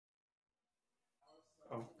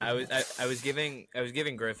Oh. I was giving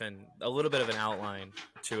Griffin a little bit of an outline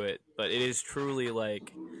to it, but it is truly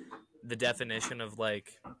like the definition of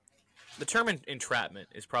like the term entrapment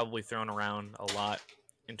is probably thrown around a lot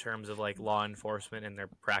in terms of like law enforcement and their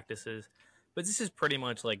practices, but this is pretty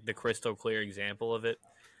much like the crystal clear example of it.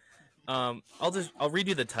 I'll read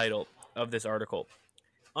you the title of this article.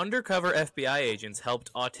 Undercover FBI agents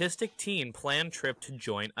helped autistic teen plan trip to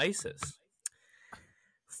join ISIS.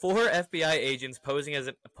 4 FBI agents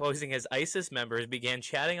posing as ISIS members began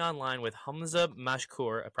chatting online with Hamza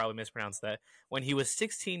Mashkour, I probably mispronounced that, when he was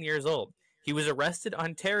 16 years old. He was arrested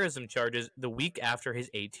on terrorism charges the week after his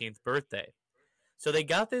 18th birthday. So they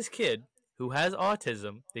got this kid who has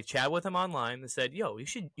autism. They chat with him online. They said, "Yo, you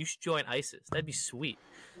should join ISIS. That'd be sweet."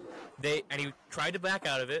 And he tried to back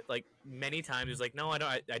out of it like many times. He was like, "No, I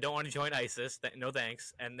don't want to join ISIS. No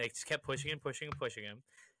thanks." And they just kept pushing him.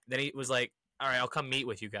 Then he was like, "All right, I'll come meet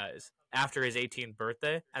with you guys after his 18th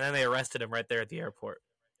birthday." And then they arrested him right there at the airport.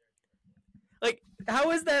 Like, how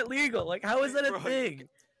is that legal? Like, how is that a thing?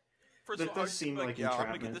 First that does seem like I'm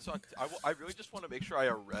gonna get this. I really just want to make sure I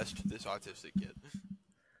arrest this autistic kid.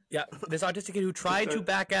 Yeah, this autistic kid who tried to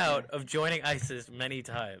back out of joining ISIS many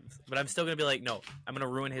times, but I'm still gonna be like, no, I'm gonna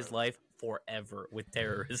ruin his life forever with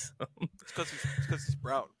terrorism. It's because he's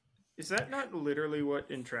brown. Is that not literally what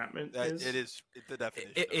entrapment is? It is the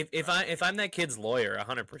definition. If I'm that kid's lawyer,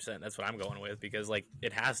 100%, that's what I'm going with because like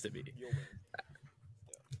it has to be.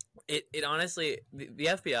 It honestly, the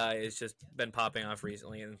FBI has just been popping off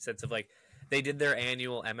recently in the sense of like they did their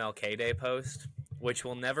annual MLK Day post, which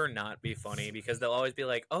will never not be funny because they'll always be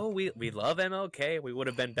like, "Oh, we love MLK. We would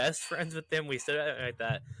have been best friends with him. We stood like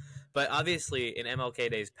that." But obviously, in MLK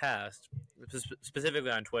Days past,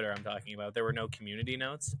 specifically on Twitter, I'm talking about, there were no community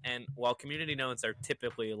notes. And while community notes are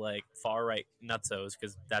typically like far right nutsos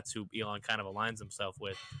because that's who Elon kind of aligns himself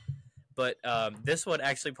with, but this one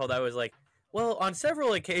actually pulled out was like, well, on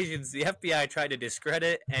several occasions, the FBI tried to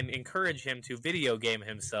discredit and encourage him to video game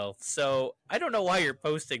himself. So I don't know why you're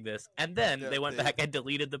posting this. And then they went back and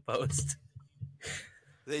deleted the post.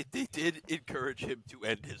 They did encourage him to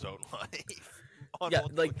end his own life. Yeah,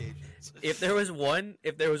 like if there was one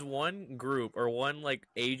group or one like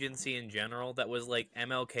agency in general that was like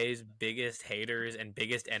MLK's biggest haters and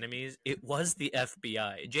biggest enemies, it was the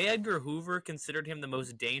FBI. J. Edgar Hoover considered him the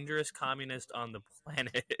most dangerous communist on the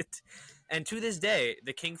planet, and to this day,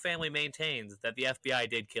 the King family maintains that the FBI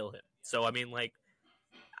did kill him. So I mean, like,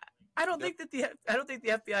 I don't think the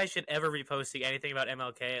FBI should ever be posting anything about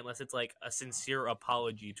MLK unless it's like a sincere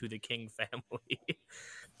apology to the King family.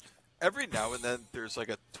 Every now and then, there's like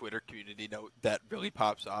a Twitter community note that really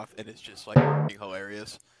pops off, and it's just like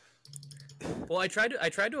hilarious. Well, I tried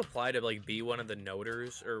to apply to like be one of the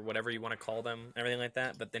noters or whatever you want to call them, everything like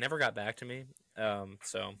that, but they never got back to me.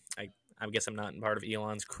 So I guess I'm not part of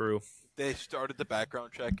Elon's crew. They started the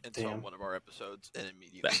background check and saw one of our episodes and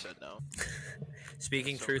immediately said no.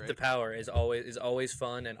 Speaking truth to power is always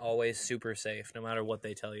fun and always super safe, no matter what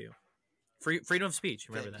they tell you. Freedom of speech,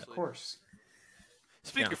 remember that? Of course.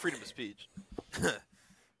 Speaking of freedom of speech,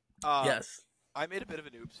 yes, I made a bit of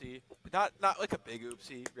an oopsie. Not like a big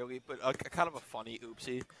oopsie, really, but a kind of a funny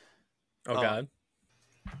oopsie. Oh God!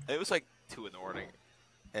 It was like 2 in the morning,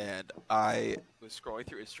 and I was scrolling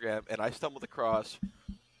through Instagram, and I stumbled across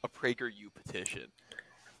a PragerU petition,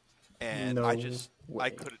 and I couldn't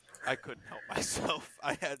help myself.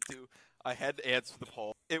 I had to answer the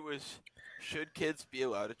poll. It was, should kids be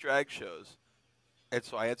allowed at drag shows? And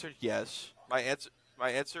so I answered yes. My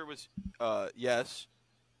answer was yes,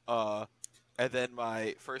 and then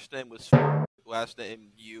my first name was last name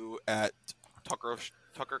you at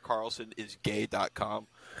tuckercarlsonisgay.com.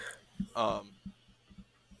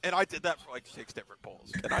 And I did that for like 6 different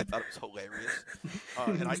polls, and I thought it was hilarious.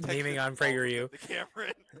 And I naming on PragerU the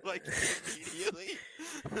Cameron like immediately.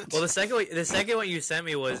 Well, the second one you sent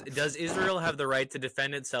me was, does Israel have the right to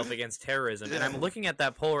defend itself against terrorism? Yeah. And I'm looking at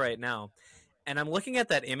that poll right now, and I'm looking at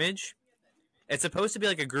that image. It's supposed to be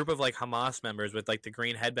like a group of like Hamas members with like the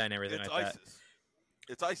green headband and everything it's like ISIS.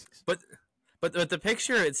 That. It's ISIS. But the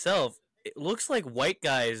picture itself, it looks like white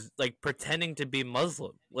guys like pretending to be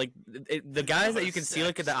Muslim. Like the guys that you can see,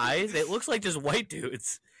 look at the eyes, it looks like just white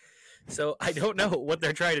dudes. So I don't know what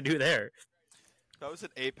they're trying to do there. That was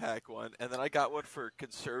an APAC one, and then I got one for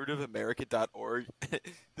conservativeamerican.org.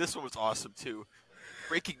 This one was awesome too.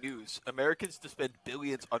 Breaking news. Americans to spend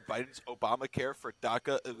billions on Biden's Obamacare for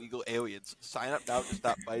DACA illegal aliens. Sign up now to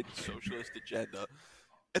stop Biden's socialist agenda.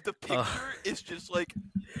 And the picture is just like,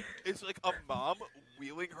 it's like a mom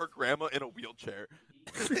wheeling her grandma in a wheelchair.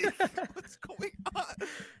 What's going on?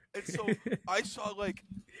 And so I saw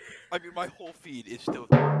my whole feed is still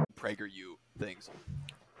PragerU things.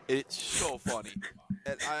 It's so funny,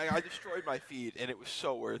 and I destroyed my feed, and it was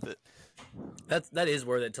so worth it. That is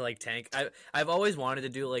worth it to like tank. I've always wanted to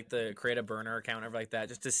do like the create a burner account or like that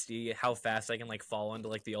just to see how fast I can like fall into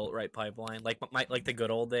like the alt-right pipeline, like like the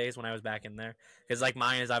good old days when I was back in there. Because like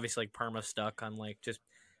mine is obviously like perma stuck on like just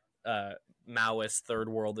Maoist third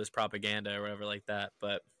worldist propaganda or whatever like that.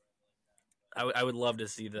 But I would love to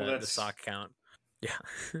see the sock count.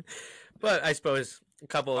 Yeah, but I suppose a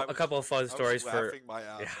couple of fun stories for my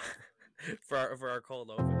ass for our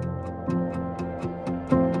cold open.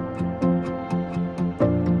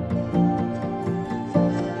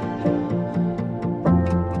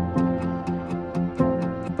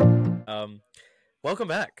 Welcome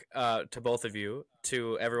back to both of you,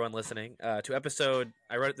 to everyone listening, to episode,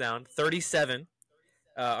 I wrote it down, 37,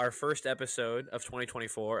 our first episode of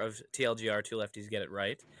 2024 of TLGR, Two Lefties Get It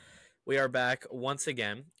Right. We are back once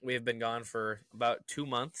again. We have been gone for about 2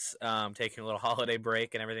 months, taking a little holiday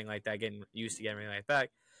break and everything like that, getting used to getting everything like that back.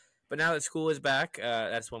 But now that school is back,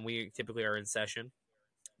 that's when we typically are in session,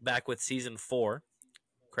 back with season 4.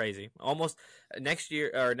 Crazy. Almost next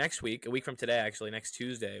week, a week from today, actually, next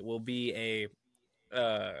Tuesday, will be a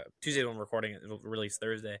Tuesday when we're recording it, it'll release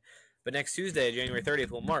Thursday. But next Tuesday, January 30th,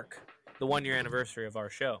 will mark the 1-year anniversary of our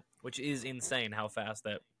show, which is insane how fast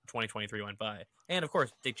that 2023 went by. And of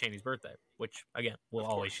course, Dick Cheney's birthday, which again we'll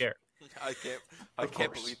always share. I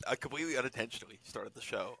can't believe I completely unintentionally started the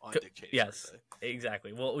show on Dick Cheney's birthday.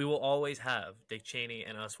 Exactly. Well, we will always have Dick Cheney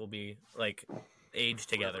and us will be like aged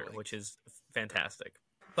together, which is fantastic.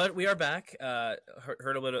 But we are back.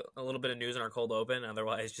 Heard a little bit of news in our cold open.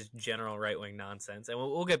 Otherwise, just general right-wing nonsense, and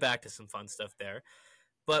we'll get back to some fun stuff there.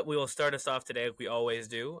 But we will start us off today, like we always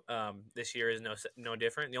do. This year is no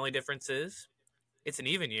different. The only difference is it's an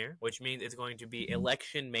even year, which means it's going to be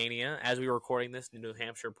election mania. As we were recording this, the New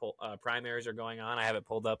Hampshire primaries are going on. I have it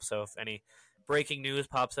pulled up, so if any breaking news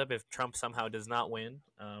pops up, if Trump somehow does not win,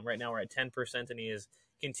 right now we're at 10%, and he is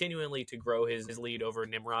continually to grow his lead over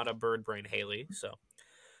Nimrata Birdbrain Haley. So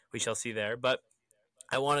we shall see there. But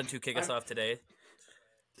I wanted to kick us off today.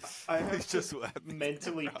 I have to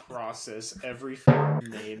mentally process every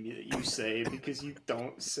name that you say because you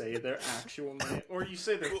don't say their actual name, or you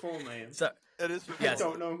say their full name. So, I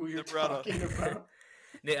don't know who you're talking about.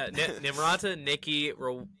 Nimrata Nikki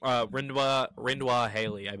Rindwa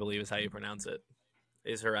Haley, I believe is how you pronounce it,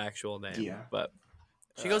 is her actual name. Yeah. But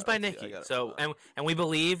she goes by Nikki. So and we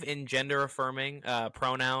believe in gender affirming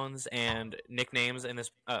pronouns and nicknames in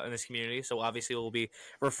this community. So obviously we'll be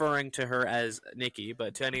referring to her as Nikki.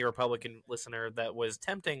 But to any Republican listener that was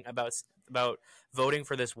tempting about voting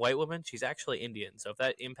for this white woman, she's actually Indian. So if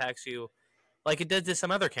that impacts you, like it did to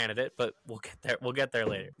some other candidate, but we'll get there. We'll get there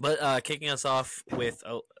later. But kicking us off with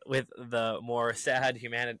the more sad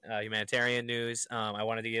humanitarian news, I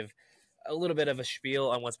wanted to give a little bit of a spiel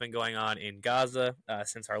on what's been going on in Gaza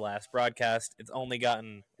since our last broadcast. It's only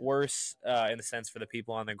gotten worse in the sense for the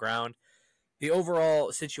people on the ground. The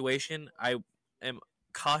overall situation, I am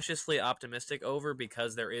cautiously optimistic over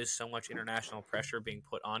because there is so much international pressure being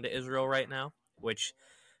put onto Israel right now, which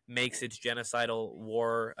makes its genocidal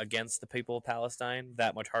war against the people of Palestine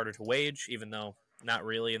that much harder to wage, even though not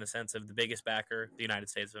really in the sense of the biggest backer, the United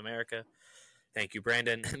States of America. Thank you,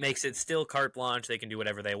 Brandon. Makes it still carte blanche. They can do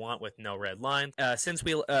whatever they want with no red line. Since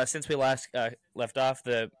we last left off,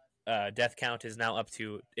 the death count is now up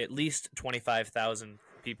to at least 25,000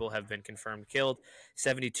 people have been confirmed killed.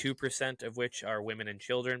 72% of which are women and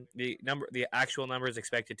children. The actual number is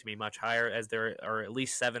expected to be much higher, as there are at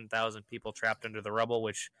least 7,000 people trapped under the rubble,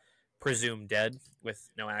 which presumed dead with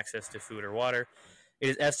no access to food or water. It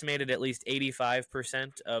is estimated at least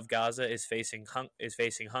 85% of Gaza is facing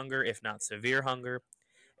hunger, if not severe hunger.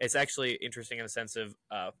 It's actually interesting in the sense of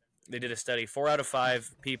they did a study. 4 out of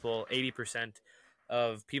 5 people, 80%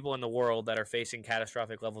 of people in the world that are facing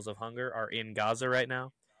catastrophic levels of hunger are in Gaza right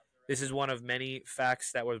now. This is one of many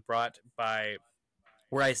facts that was brought by.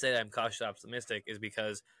 Where I say that I'm cautiously optimistic is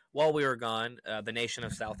because while we were gone, the nation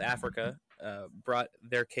of South Africa brought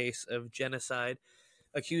their case of genocide,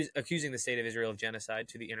 accusing the state of Israel of genocide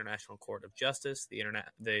to the International Court of Justice,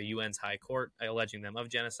 the UN's High Court, alleging them of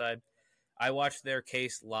genocide. I watched their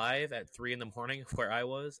case live at 3 a.m, where I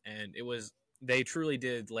was, and they truly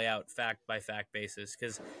did lay out fact by fact basis,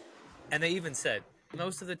 and they even said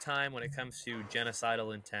most of the time when it comes to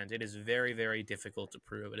genocidal intent, it is very, very difficult to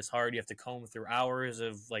prove. It is hard. You have to comb through hours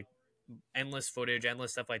of like endless footage,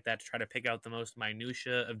 endless stuff like that to try to pick out the most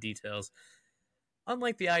minutia of details.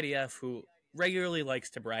 Unlike the IDF, who regularly likes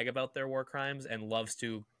to brag about their war crimes and loves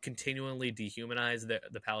to continually dehumanize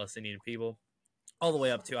the Palestinian people, all the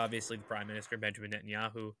way up to obviously the Prime Minister Benjamin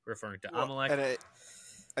Netanyahu referring to Amalek.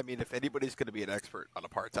 I mean, if anybody's going to be an expert on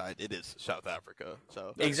apartheid, it is South Africa.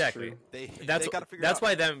 So exactly. They That's got to figure that's it out.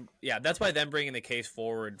 why them that's why them bringing the case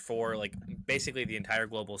forward for like basically the entire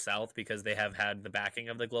global South, because they have had the backing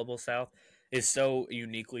of the global South, is so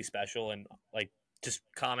uniquely special and like just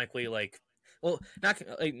comically like, well, not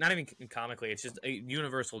even comically, it's just a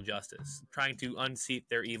universal justice trying to unseat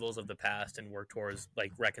their evils of the past and work towards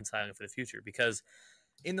like reconciling for the future. Because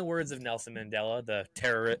in the words of Nelson Mandela,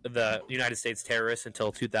 the United States terrorist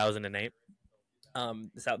until 2008,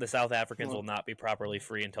 the South Africans will not be properly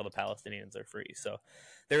free until the Palestinians are free. So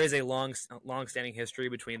there is a long-standing history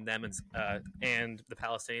between them and the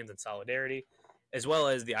Palestinians in solidarity, as well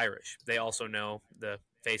as the Irish. They also know the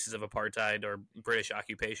faces of apartheid or British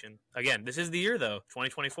occupation. Again, this is the year though,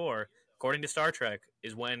 2024, according to Star Trek,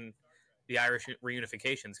 is when the Irish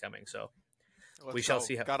reunification is coming. So we shall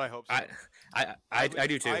see how. God, I hope so. I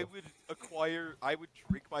do too. I would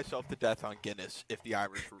drink myself to death on Guinness if the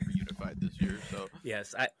Irish were reunified this year. So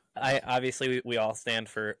yes, I obviously we all stand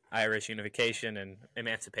for Irish unification and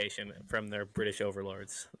emancipation from their British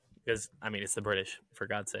overlords, because I mean it's the British, for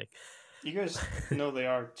God's sake. You guys know they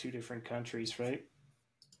are two different countries, right?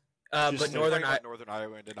 But Northern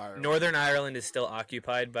Ireland and Ireland. Northern Ireland is still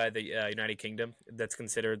occupied by the United Kingdom. That's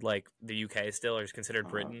considered like the UK still, or is considered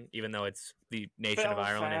Britain, even though it's the nation of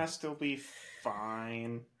Ireland. Belfast will be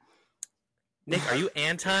fine. Nick, are you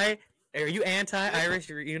anti Irish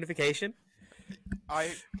reunification?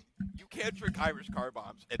 You can't drink Irish car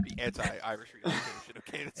bombs and be anti-Irish reunification.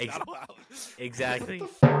 Okay, it's not allowed. Exactly.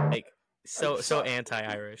 Like so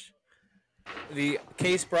anti-Irish. The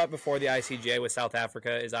case brought before the ICJ with South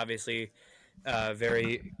Africa is obviously a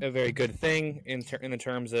very good thing in the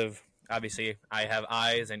terms of, obviously I have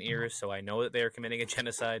eyes and ears, so I know that they are committing a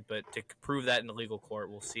genocide. But to prove that in the legal court,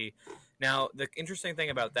 we'll see. Now, the interesting thing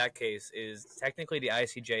about that case is technically the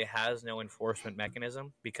ICJ has no enforcement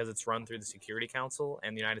mechanism because it's run through the Security Council,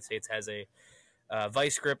 and the United States has a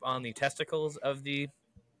vice grip on the testicles of the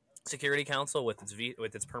Security Council with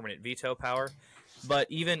its permanent veto power. But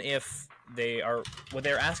even if they are what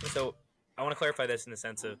they're asking, so I want to clarify this in the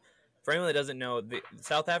sense of, for anyone that doesn't know,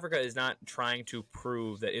 South Africa is not trying to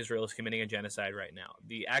prove that Israel is committing a genocide right now.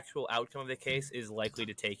 The actual outcome of the case is likely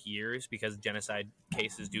to take years because genocide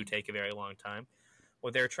cases do take a very long time.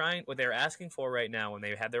 What they're asking for right now, when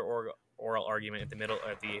they had their oral argument at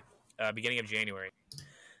the beginning of January,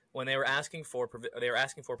 when they were asking for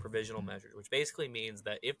provisional measures, which basically means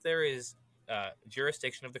that if there is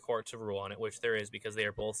jurisdiction of the court to rule on it, which there is because they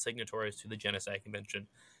are both signatories to the Genocide Convention,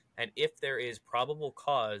 and if there is probable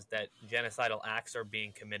cause that genocidal acts are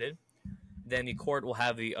being committed, then the court will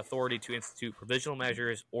have the authority to institute provisional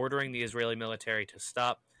measures ordering the Israeli military to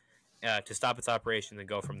stop its operations and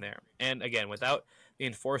go from there. And again, without the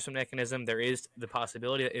enforcement mechanism, there is the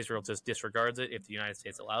possibility that Israel just disregards it if the United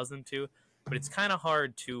States allows them to. But it's kind of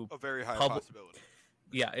hard to a very high possibility.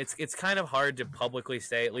 Yeah, it's kind of hard to publicly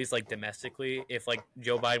say, at least like domestically, if like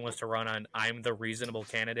Joe Biden was to run on I'm the reasonable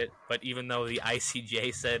candidate, but even though the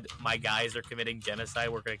ICJ said my guys are committing genocide,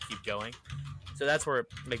 we're going to keep going. So that's where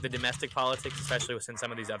like the domestic politics, especially within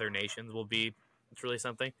some of these other nations, will be. It's really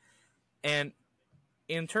something. And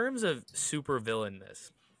in terms of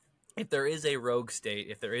supervillainness, if there is a rogue state,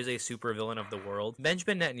 if there is a supervillain of the world,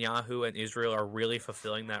 Benjamin Netanyahu and Israel are really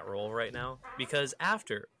fulfilling that role right now, because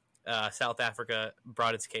after South Africa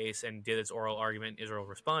brought its case and did its oral argument, Israel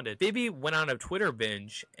responded. Bibi went on a Twitter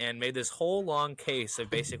binge and made this whole long case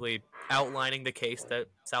of basically outlining the case that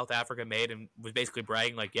South Africa made and was basically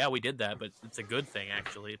bragging like, yeah, we did that, but it's a good thing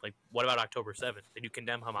actually. Like, what about October 7th? Did you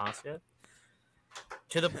condemn Hamas yet?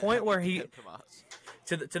 To the point where he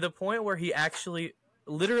to the point where he actually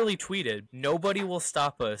literally tweeted, "Nobody will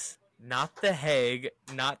stop us. Not the Hague,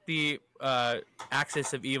 not the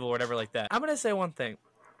axis of evil, or whatever like that." I'm gonna say one thing.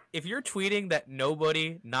 If you're tweeting that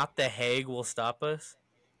nobody, not the Hague, will stop us,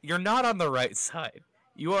 you're not on the right side.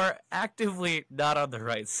 You are actively not on the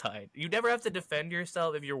right side. You never have to defend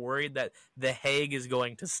yourself if you're worried that the Hague is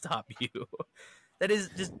going to stop you. That is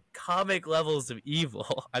just comic levels of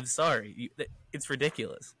evil. I'm sorry. It's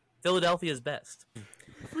ridiculous. Philadelphia's best.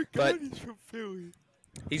 But he's from Philly.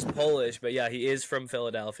 He's Polish, but yeah, he is from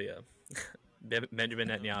Philadelphia. Benjamin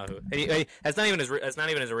Netanyahu. And that's not even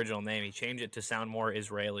his original name. He changed it to sound more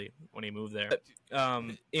Israeli when he moved there.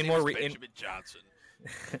 Benjamin Johnson.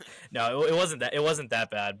 No, it wasn't that. It wasn't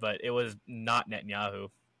that bad, but it was not Netanyahu.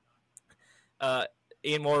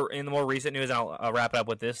 In the more recent news, and I'll wrap it up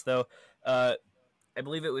with this though. I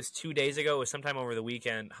believe it was 2 days ago. It was sometime over the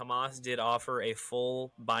weekend. Hamas did offer a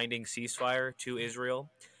full binding ceasefire to Israel.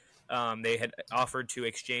 They had offered to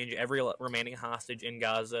exchange every remaining hostage in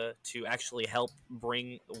Gaza to actually help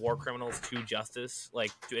bring war criminals to justice,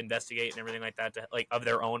 like to investigate and everything like that, of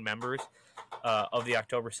their own members of the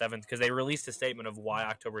October 7th, because they released a statement of why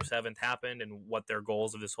October 7th happened and what their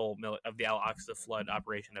goals of this whole of the Al-Aqsa flood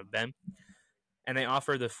operation have been. And they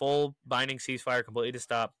offered the full binding ceasefire completely to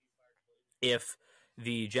stop if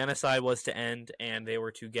the genocide was to end, and they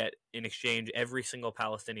were to get in exchange every single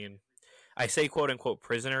Palestinian. I say quote unquote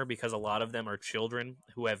prisoner because a lot of them are children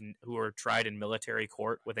who are tried in military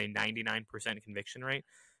court with a 99% conviction rate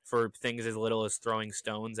for things as little as throwing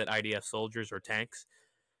stones at IDF soldiers or tanks.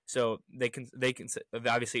 So they can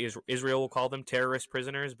obviously Israel will call them terrorist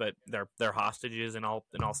prisoners, but they're hostages in all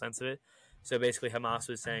sense of it. So basically, Hamas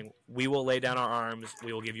was saying, we will lay down our arms.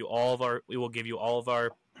 We will give you all of our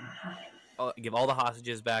give all the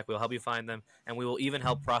hostages back. We'll help you find them, and we will even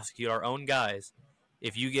help prosecute our own guys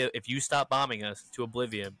if you stop bombing us to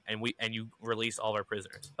oblivion and you release all of our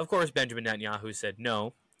prisoners. Of course, Benjamin Netanyahu said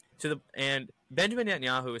no. And Benjamin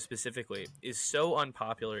Netanyahu specifically is so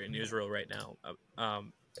unpopular in Israel right now.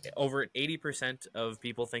 Over 80% of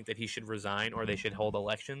people think that he should resign or they should hold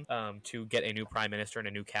elections to get a new prime minister and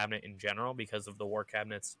a new cabinet in general because of the war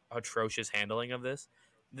cabinet's atrocious handling of this.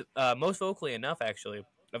 Most vocally enough, actually,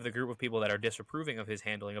 of the group of people that are disapproving of his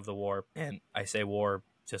handling of the war, and I say war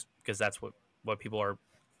just because that's what people are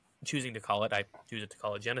choosing to call it. I choose it to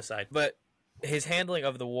call it genocide. But his handling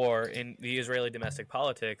of the war in the Israeli domestic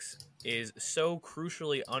politics is so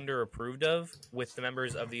crucially underapproved of with the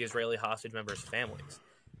members of the Israeli hostage members' families.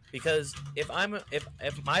 Because if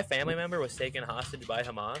my family member was taken hostage by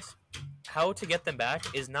Hamas, how to get them back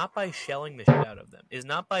is not by shelling the shit out of them, is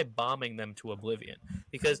not by bombing them to oblivion.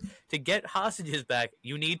 Because to get hostages back,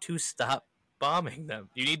 you need to stop bombing them.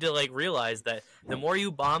 You need to realize that the more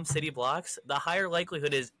you bomb city blocks, the higher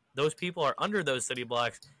likelihood is those people are under those city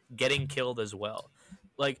blocks getting killed as well.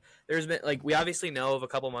 There's been we obviously know of a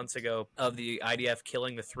couple months ago of the IDF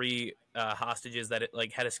killing the 3 hostages that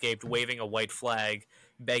had escaped, waving a white flag,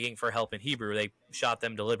 begging for help in Hebrew. They shot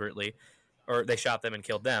them deliberately, or they shot them and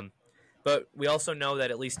killed them. But we also know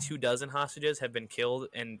that at least 24 hostages have been killed,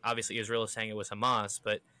 and obviously Israel is saying it was Hamas.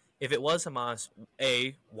 But if it was Hamas,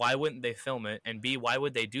 A, why wouldn't they film it? And B, why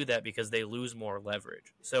would they do that? Because they lose more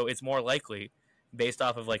leverage. So it's more likely, based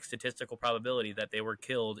off of statistical probability, that they were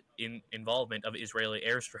killed in involvement of Israeli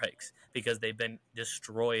airstrikes because they've been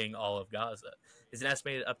destroying all of Gaza. It's an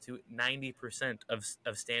estimated up to 90%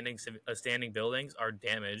 of standing buildings are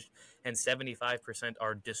damaged, and 75%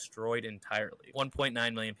 are destroyed entirely.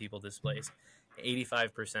 1.9 million people displaced,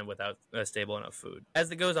 85% without stable enough food.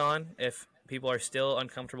 As it goes on, if people are still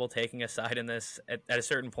uncomfortable taking a side in this, at a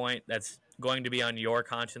certain point, that's going to be on your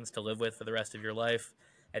conscience to live with for the rest of your life.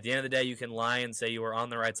 At the end of the day, you can lie and say you were on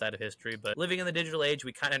the right side of history, but living in the digital age,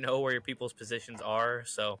 we kind of know where your people's positions are.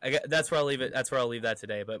 So that's where I'll leave it. That's where I'll leave that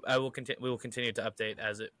today. But we will continue to update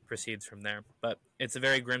as it proceeds from there. But it's a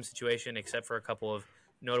very grim situation, except for a couple of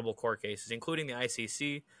notable court cases, including the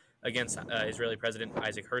ICC against Israeli President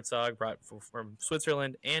Isaac Herzog, brought from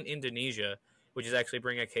Switzerland, and Indonesia, which is actually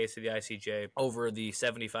bringing a case to the ICJ over the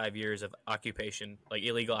 75 years of occupation,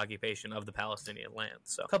 illegal occupation of the Palestinian land.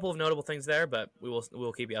 So a couple of notable things there, but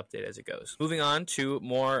we'll keep you updated as it goes. Moving on to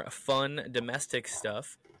more fun domestic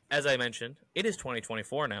stuff. As I mentioned, it is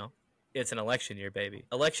 2024 now. It's an election year, baby.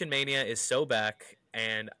 Election mania is so back,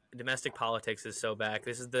 and domestic politics is so back.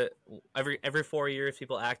 This is every 4 years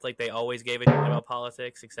people act like they always gave a shit about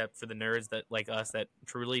politics, except for the nerds that like us that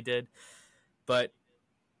truly did. But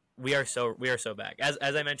we are so back. As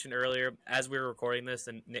I mentioned earlier, as we were recording this,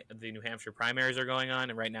 the New Hampshire primaries are going on,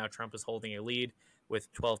 and right now Trump is holding a lead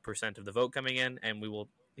with 12% of the vote coming in, and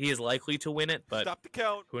he is likely to win it, but stop the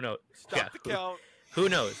count. Who knows? Stop the count. Who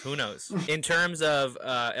knows? In terms of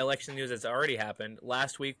election news that's already happened,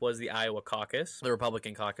 last week was the Iowa caucus, the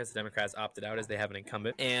Republican caucus. The Democrats opted out as they have an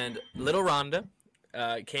incumbent, and Little Rhonda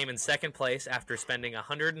came in second place after spending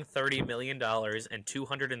 $130 million and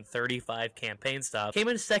 235 campaign stops. Came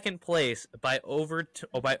in second place by over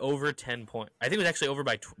 10 points. I think it was actually over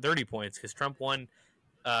by 30 points because Trump won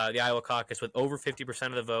the Iowa caucus with over 50%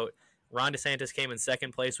 of the vote. Ron DeSantis came in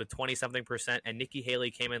second place with 20-something%, and Nikki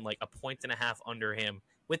Haley came in a point and a half under him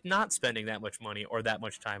with not spending that much money or that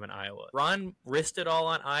much time in Iowa. Ron risked it all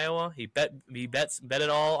on Iowa. He bet it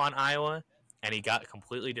all on Iowa, and he got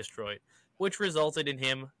completely destroyed, which resulted in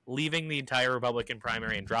him leaving the entire Republican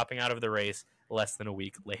primary and dropping out of the race less than a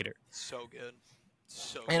week later. So good.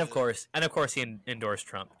 Of course, he endorsed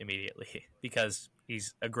Trump immediately because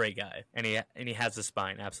he's a great guy and he has the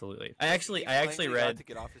spine. Absolutely. I actually read to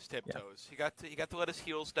get off his tiptoes. Yeah. He got to let his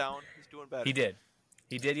heels down. He's doing better. He did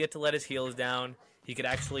get to let his heels down. He could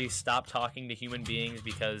actually stop talking to human beings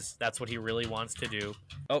because that's what he really wants to do.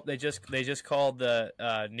 Oh, they just called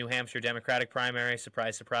the New Hampshire Democratic primary.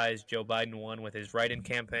 Surprise, surprise. Joe Biden won with his write-in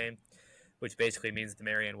campaign, which basically means the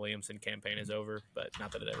Marianne Williamson campaign is over, but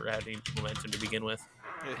not that it ever had any momentum to begin with.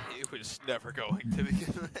 It was never going to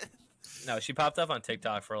begin with. No, she popped up on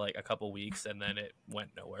TikTok for like a couple weeks, and then it went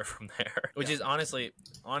nowhere from there. Which is honestly,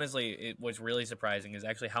 it was really surprising is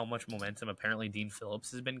actually how much momentum apparently Dean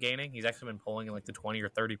Phillips has been gaining. He's actually been polling in like the 20 or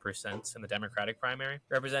 30% in the Democratic primary.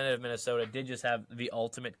 Representative of Minnesota did just have the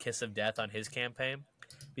ultimate kiss of death on his campaign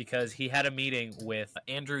because he had a meeting with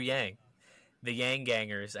Andrew Yang, the Yang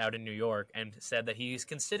Gangers out in New York, and said that he's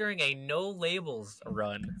considering a no labels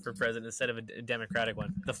run for president instead of a Democratic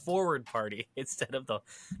one. The Forward Party instead of the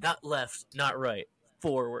not left, not right.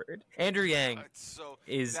 Forward. Andrew Yang that's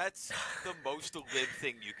the most lib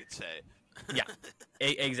thing you could say. Yeah,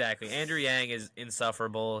 exactly. Andrew Yang is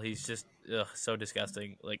insufferable. He's just so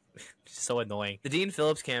disgusting, like so annoying. The Dean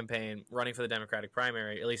Phillips campaign, running for the Democratic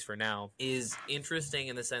primary, at least for now, is interesting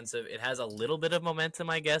in the sense of it has a little bit of momentum,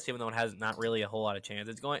 I guess, even though it has not really a whole lot of chance.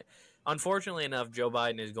 It's going. Unfortunately enough, Joe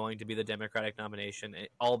Biden is going to be the Democratic nomination,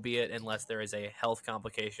 albeit unless there is a health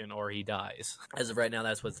complication or he dies. As of right now,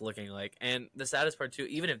 that's what it's looking like. And the saddest part, too,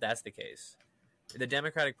 even if that's the case, the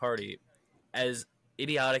Democratic Party, as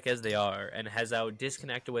idiotic as they are and as how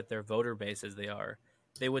disconnected with their voter base as they are,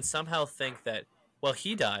 they would somehow think that, well,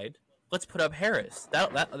 he died, let's put up Harris.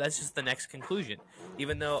 That's just the next conclusion.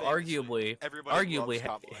 Even though arguably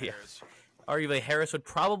Harris would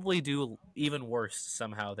probably do even worse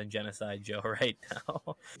somehow than Genocide Joe right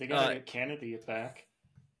now. They gotta get Kennedy back.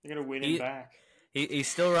 They're gonna win him back. He's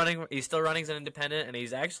still running. He's still running as an independent, and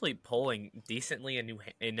he's actually polling decently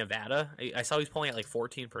in Nevada. I saw he's polling at like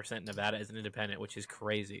 14% in Nevada as an independent, which is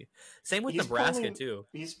crazy. Same with Nebraska too.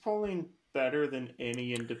 He's polling better than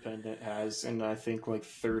any independent has in I think like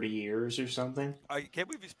 30 years or something. I can't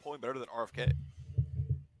believe he's polling better than RFK.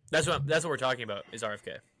 That's what we're talking about is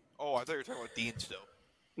RFK. Oh, I thought you were talking about Dean still.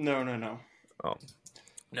 No. Oh.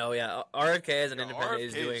 No, yeah. RFK as an independent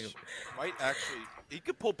is doing... might actually... He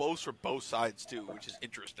could pull votes from both sides, too, which is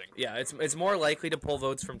interesting. Yeah, it's more likely to pull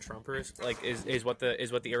votes from Trumpers, like, is what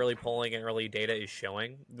the early polling and early data is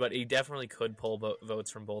showing. But he definitely could pull votes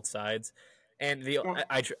from both sides. And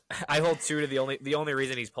I hold true to the only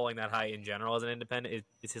reason he's polling that high in general as an independent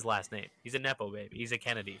is his last name. He's a Nepo baby. He's a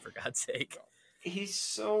Kennedy, for God's sake.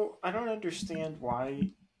 I don't understand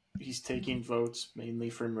why he's taking votes mainly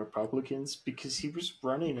from Republicans, because he was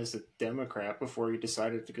running as a Democrat before he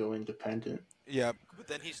decided to go independent. Yeah, but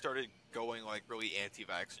then he started going like really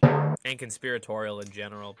anti-vax and conspiratorial in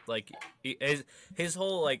general. Like his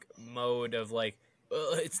whole like mode of like,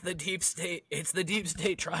 it's the deep state. It's the deep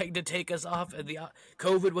state trying to take us off, and the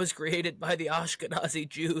COVID was created by the Ashkenazi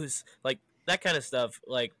Jews. Like that kind of stuff.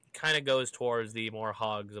 Like kind of goes towards the more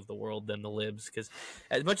hogs of the world than the libs, because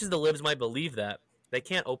as much as the libs might believe that, they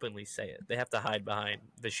can't openly say it. They have to hide behind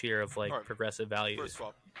the sheer of like progressive values. First of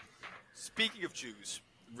all, speaking of Jews,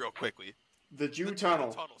 real quickly, the Jew tunnel.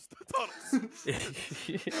 The tunnels.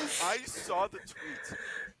 I saw the tweet.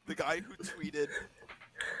 The guy who tweeted,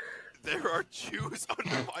 "There are Jews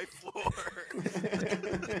under my floor."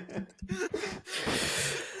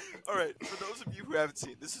 All right, for those of you who haven't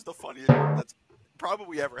seen, this is the funniest that's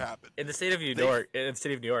probably ever happened in the state of New York. In the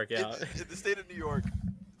state of New York, yeah. In the state of New York,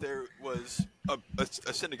 there was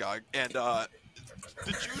a synagogue, and the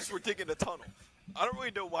Jews were digging a tunnel. I don't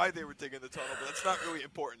really know why they were digging the tunnel, but that's not really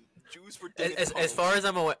important. Jews were digging tunnels. As far as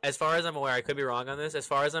I'm aware, I could be wrong on this. As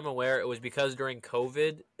far as I'm aware, it was because during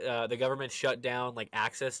COVID, the government shut down like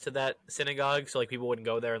access to that synagogue, so like people wouldn't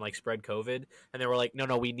go there and like spread COVID. And they were like,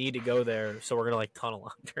 no, we need to go there, so we're gonna like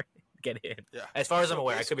tunnel under, get in. Yeah. As far as I'm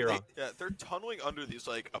aware, I could be wrong. They're tunneling under these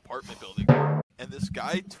like apartment buildings, and this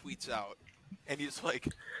guy tweets out. And he's like,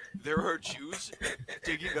 there are Jews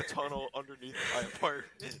digging a tunnel underneath my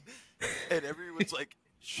apartment. And everyone's like,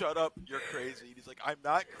 shut up, you're crazy. And he's like, I'm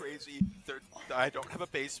not crazy. I don't have a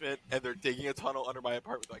basement, and they're digging a tunnel under my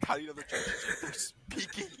apartment. Like, how do you know they're Jews? They're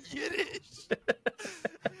speaking Yiddish.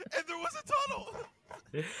 And there was a tunnel.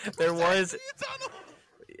 There was. A tunnel.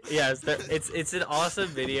 Yes, it's an awesome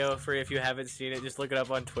video for if you haven't seen it. Just look it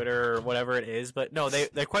up on Twitter or whatever it is. But no,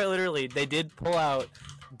 they quite literally, they did pull out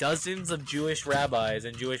dozens of Jewish rabbis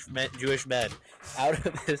and Jewish men out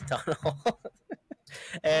of this tunnel.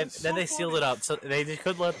 And That's then so they sealed it funny. up, so they just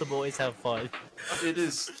couldn't let the boys have fun. It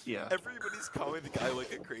is, yeah. Everybody's calling the guy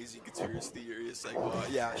like a crazy conspiracy theorist. Like,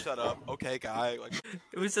 yeah, shut up. Okay, guy. Like,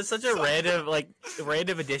 It was just such a suck.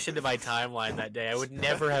 random addition to my timeline that day. I would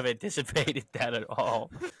never have anticipated that at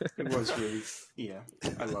all. It was really, yeah.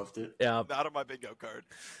 I loved it. Yeah. Not on my bingo card.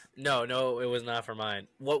 No, it was not for mine.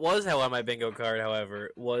 What was how on my bingo card, however,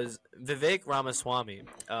 was Vivek Ramaswamy.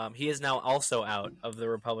 He is now also out of the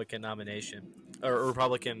Republican nomination or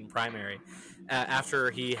Republican primary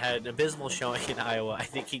after he had an abysmal showing in Iowa. I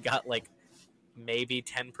think he got like maybe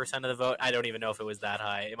 10% of the vote. I don't even know if it was that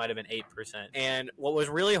high. It might have been 8%. And what was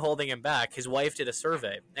really holding him back, his wife did a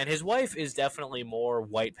survey. And his wife is definitely more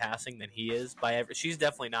white passing than he is. She's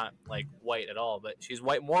definitely not like white at all, but she's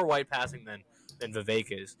more white passing than Vivek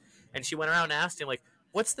is. And she went around and asked him, like,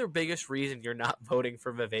 what's the biggest reason you're not voting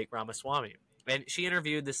for Vivek Ramaswamy? And she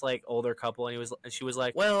interviewed this like older couple, and she was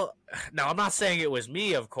like, "Well, no, I'm not saying it was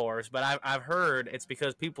me, of course, but I've heard it's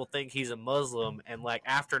because people think he's a Muslim, and like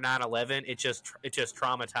after 9/11, it just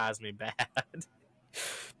traumatized me bad."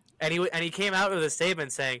 And he came out with a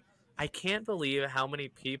statement saying, "I can't believe how many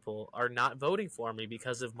people are not voting for me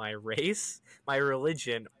because of my race, my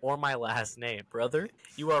religion, or my last name, brother.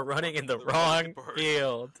 You are running in the wrong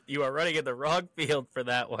field. You are running in the wrong field for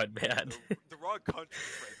that one, man." The wrong country,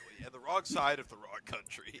 frankly, and the wrong side of the wrong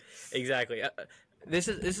country. Exactly. This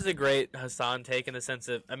is a great Hassan take in the sense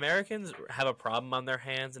of Americans have a problem on their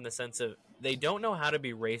hands in the sense of they don't know how to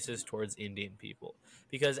be racist towards Indian people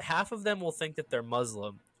because half of them will think that they're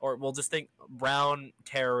Muslim or will just think brown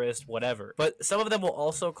terrorist whatever. But some of them will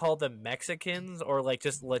also call them Mexicans or like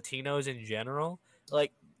just Latinos in general.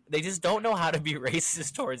 Like they just don't know how to be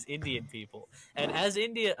racist towards Indian people. And as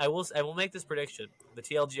India, I will make this prediction, the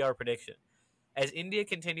TLGR prediction. As India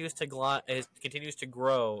continues to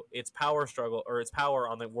grow its power struggle or its power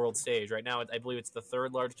on the world stage, right now I believe it's the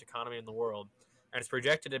third largest economy in the world, and it's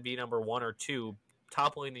projected to be number 1 or 2,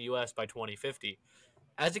 toppling the U.S. by 2050.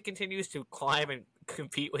 As it continues to climb and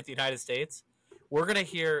compete with the United States, we're gonna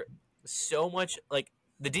hear so much like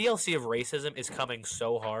the DLC of racism is coming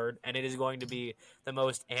so hard, and it is going to be the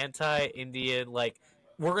most anti-Indian. Like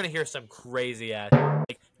we're gonna hear some crazy ass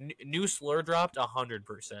like new slur dropped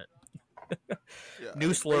 100%. Yeah,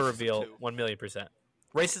 New slur racism reveal too. 1,000,000%.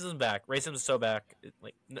 Racism's back. Racism's so back.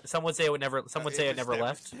 Like some would say it would never. Some would say it never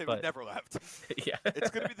left. It But never left. yeah, It's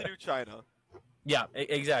gonna be the new China. yeah,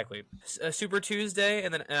 exactly. Super Tuesday,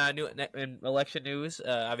 and then in election news.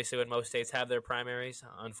 Obviously, when most states have their primaries,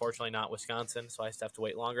 unfortunately not Wisconsin, so I still have to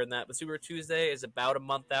wait longer than that. But Super Tuesday is about a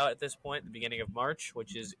month out at this point, the beginning of March,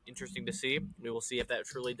 which is interesting to see. We will see if that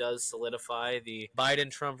truly does solidify the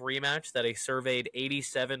Biden-Trump rematch that a surveyed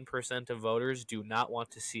 87% of voters do not want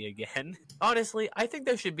to see again. Honestly, I think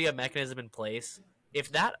there should be a mechanism in place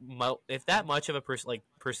if that much of a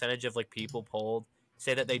percentage of like people polled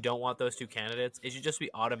say that they don't want those two candidates, it should just be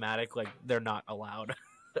automatic. Like they're not allowed.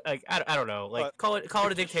 Like I don't know. Like call it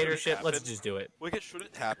a dictatorship. Let's just do it. Like it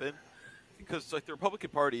shouldn't happen because like the Republican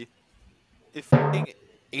Party, if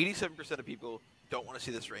 87% of people don't want to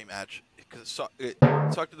see this rematch because it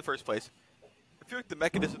sucked in the first place, I feel like the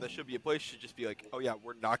mechanism that should be in place should just be like, oh yeah,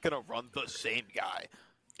 we're not gonna run the same guy.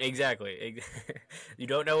 Exactly. You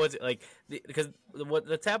don't know what's like because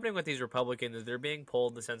what's happening with these Republicans is they're being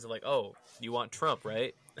pulled in the sense of like, oh, you want Trump,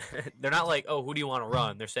 right? They're not like, oh, who do you want to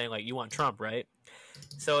run? They're saying like, you want Trump, right?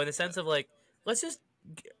 So in the sense of like, let's just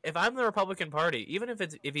if I'm the Republican Party, even if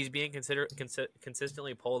he's being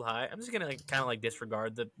consistently pulled high, I'm just gonna like kind of like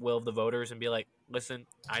disregard the will of the voters and be like, listen,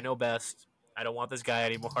 I know best. I don't want this guy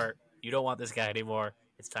anymore. You don't want this guy anymore.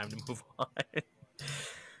 It's time to move on.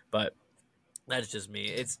 But that's just me.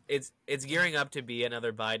 It's gearing up to be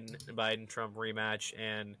another Biden Trump rematch,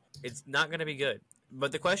 and it's not going to be good.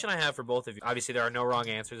 But the question I have for both of you, obviously there are no wrong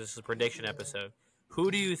answers. This is a prediction episode. Who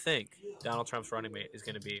do you think Donald Trump's running mate is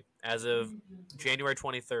going to be as of January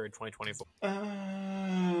 23rd, 2024?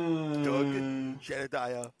 Doug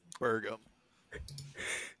Jedediah Burgum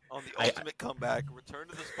on the ultimate comeback, return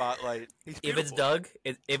to the spotlight. He's if it's beautiful.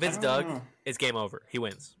 Doug, it's game over. He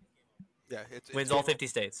wins. Yeah, it's Wins all 50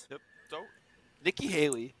 states. Yep. So Nikki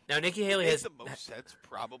Haley. Now Nikki Haley has the most sense,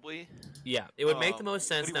 probably. Yeah, it would make the most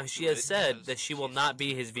sense. but he Now won't she do has it said because that she will she's, not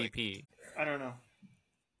be his VP. I don't know.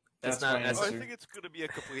 That's That's not. my That's, I answer. think it's going to be a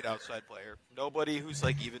complete outside player. Nobody who's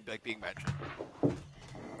like even like being mentioned.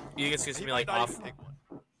 you think it's just He gonna be might like not off? even pick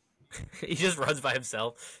one. He just runs by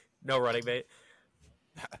himself. No running mate.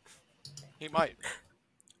 He might.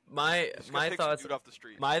 My He's gonna take some thoughts. dude off the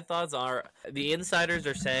street. My thoughts are the insiders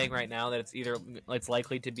are saying right now that it's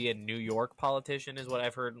likely to be a New York politician is what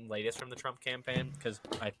I've heard latest from the Trump campaign because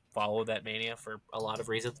I follow that mania for a lot of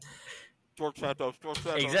reasons. George Santos, George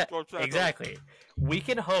Santos, George Santos. Exactly. We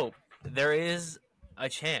can hope there is a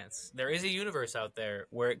chance. There is a universe out there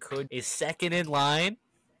where it could is second in line.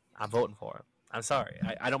 I'm voting for him. I'm sorry.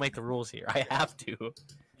 I don't make the rules here. I have to.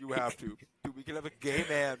 You have to. Dude, we can have a gay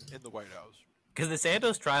man in the White House. Because the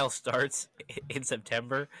Santos trial starts in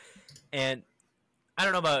September, and I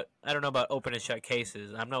don't know about open and shut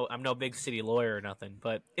cases. I'm no big city lawyer or nothing,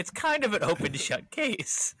 but it's kind of an open and shut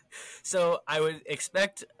case. So I would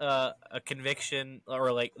expect a conviction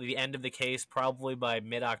or like the end of the case probably by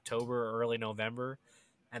mid-October or early November,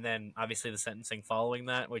 and then obviously the sentencing following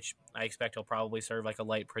that, which I expect he'll probably serve like a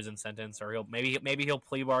light prison sentence, or maybe he'll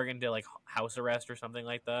plea bargain to like house arrest or something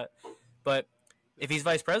like that. But if he's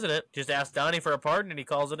vice president, just ask Donnie for a pardon and he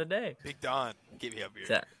calls it a day. Big Don, give me a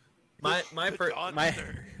beer.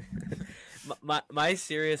 My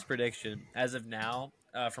serious prediction as of now,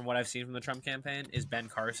 from what I've seen from the Trump campaign, is Ben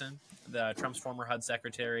Carson, the Trump's former HUD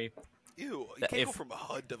secretary. Ew, you can't go from a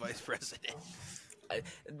HUD to vice president.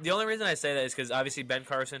 The only reason I say that is because obviously Ben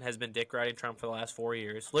Carson has been dick riding Trump for the last 4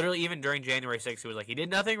 years. Literally, even during January 6th, he was like, he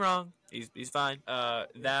did nothing wrong. He's fine.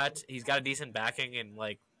 That he's got a decent backing and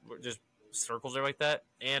like just circles are like that,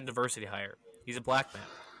 and diversity hire. He's a black man.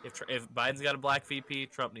 If Biden's got a black VP,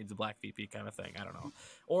 Trump needs a black VP kind of thing. I don't know.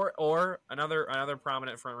 Or another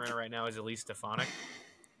prominent frontrunner right now is Elise Stefanik,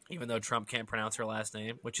 even though Trump can't pronounce her last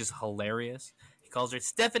name, which is hilarious. He calls her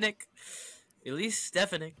Stefanik. Elise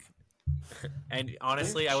Stefanik. And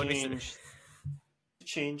honestly, I wouldn't be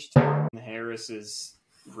changed Harris's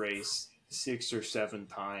race 6 or 7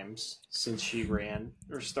 times since she ran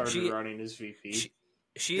or started running as VP.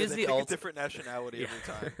 She is the ultimate different nationality every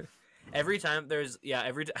time. Every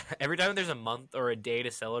time there's a month or a day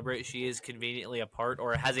to celebrate, she is conveniently a part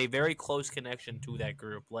or has a very close connection to that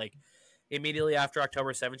group. Like immediately after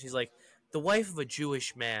October 7th, she's like the wife of a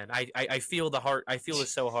Jewish man. I feel the heart. I feel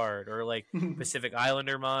this so hard. Or like Pacific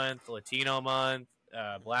Islander month, Latino month,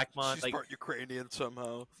 Black month. She's like part Ukrainian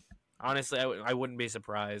somehow. Honestly, I wouldn't be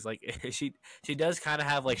surprised. Like she does kind of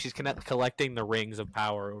have like she's collecting the rings of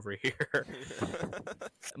power over here.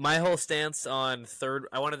 My whole stance on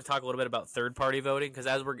I wanted to talk a little bit about third party voting because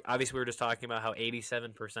as we were just talking about how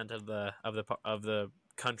 87% of the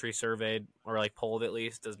country surveyed or like polled at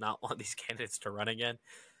least does not want these candidates to run again.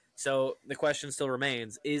 So the question still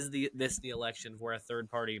remains: is this the election where a third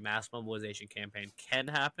party mass mobilization campaign can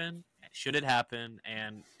happen? Should it happen?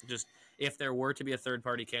 And just if there were to be a third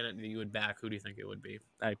party candidate that you would back, who do you think it would be?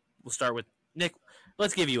 We'll start with Nick.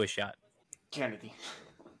 Let's give you a shot. Kennedy.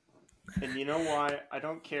 And you know why? I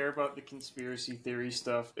don't care about the conspiracy theory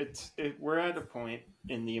stuff. We're at a point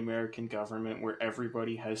in the American government where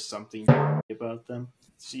everybody has something about them.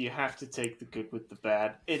 So you have to take the good with the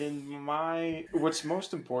bad. And what's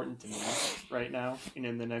most important to me right now and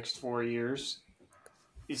in the next 4 years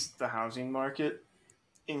is the housing market.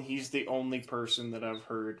 And he's the only person that I've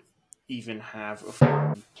heard even have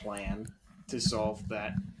a plan to solve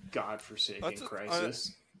that godforsaken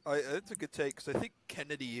crisis. That's a good take because I think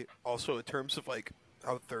Kennedy also, in terms of like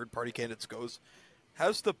how third-party candidates goes,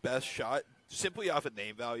 has the best shot simply off of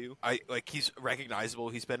name value. He's recognizable.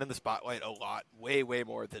 He's been in the spotlight a lot, way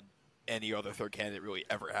more than any other third candidate really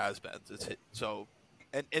ever has been.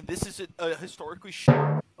 And this is a historically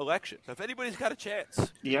election. So if anybody's got a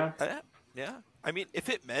chance, yeah. I mean, if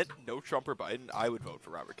it meant no Trump or Biden, I would vote for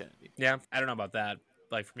Robert Kennedy. Yeah, I don't know about that.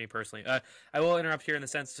 Like for me personally, I will interrupt here in the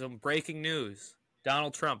sense of some breaking news.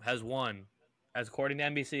 Donald Trump has won, as according to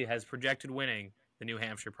NBC, has projected winning the New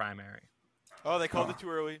Hampshire primary. Oh, they called it too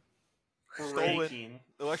early. Stolen.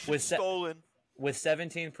 Election stolen. With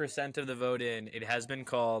 17% of the vote in, it has been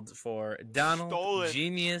called for Donald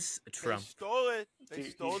Genius Trump. They stole it. They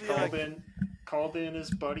stole the election. Called in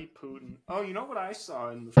his buddy Putin. Oh, you know what I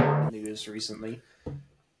saw in the news recently?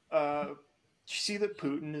 Did you see that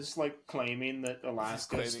Putin is like claiming that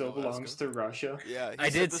Alaska still belongs to Russia? Yeah, I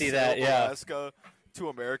did see that. Yeah, Alaska to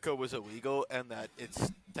America was illegal, and that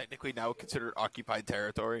it's technically now considered occupied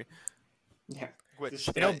territory. Yeah, which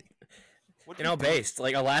based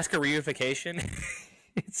like Alaska reunification.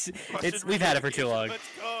 We've had it for too long. Let's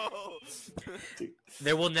go.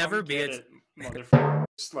 There will never be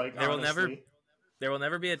there will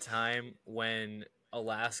never be a time when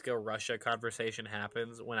Alaska-Russia conversation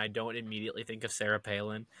happens when I don't immediately think of Sarah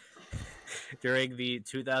Palin during the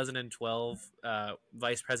 2012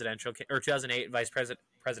 vice presidential or 2008 vice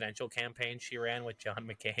presidential campaign she ran with John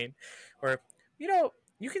McCain, where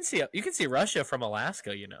you can see Russia from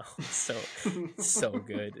Alaska, so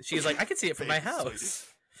good. She's like, I can see it from my house.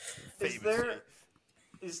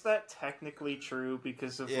 Is that technically true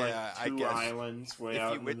because of Yeah, I two guess. islands way If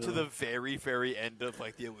out you in went to the very, very end of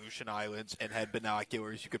like the Aleutian Islands and had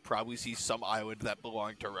binoculars, you could probably see some island that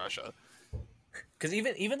belonged to Russia. Because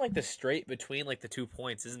even like the strait between like the 2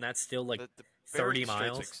 points, isn't that still like The 30 Bering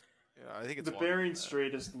Strait's miles? yeah, I think it's the longer than Bering that.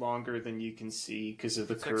 Strait is longer than you can see because of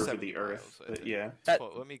the It's like curve of 70 the Earth. miles, I But think. yeah,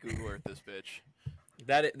 Let me Google Earth this bitch.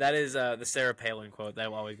 That is the Sarah Palin quote that I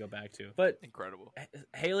will always go back to. But Incredible.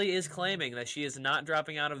 Haley is claiming that she is not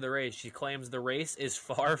dropping out of the race. She claims the race is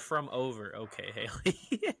far from over. Okay,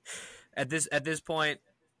 Haley. at this point,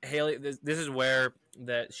 Haley, this is where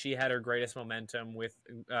that she had her greatest momentum with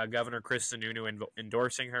Governor Chris Sununu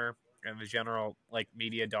endorsing her and the general like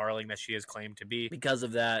media darling that she has claimed to be. Because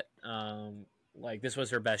of that, like this was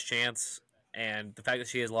her best chance, and the fact that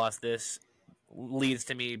she has lost this leads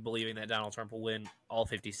to me believing that Donald Trump will win all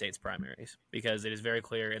 50 states primaries because it is very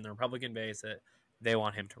clear in the Republican base that they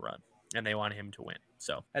want him to run and they want him to win.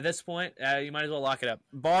 So at this point, you might as well lock it up.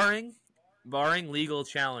 Barring legal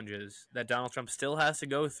challenges that Donald Trump still has to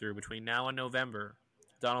go through between now and November,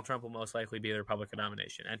 Donald Trump will most likely be the Republican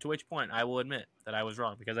nomination. And to which point, I will admit that I was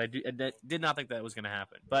wrong because I did not think that was going to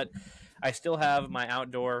happen. But I still have my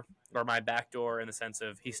outdoor or my back door in the sense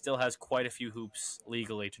of he still has quite a few hoops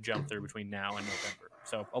legally to jump through between now and November.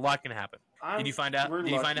 So a lot can happen. Did you find out? Did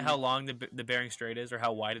you find out how long the Bering Strait is or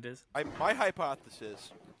how wide it is? My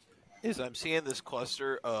hypothesis is I'm seeing this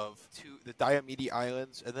cluster of the Diomede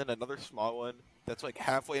Islands and then another small one that's like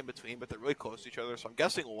halfway in between, but they're really close to each other. So I'm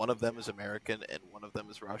guessing one of them is American and one of them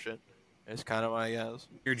is Russian. It's kind of my guess.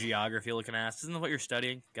 Your geography looking ass. Isn't that what you're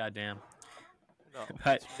studying? Goddamn. No,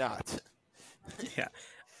 But, it's not. Yeah.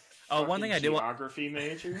 Oh, one thing I did geography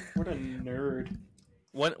major. What a nerd.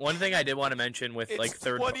 One thing I did want to mention with It's like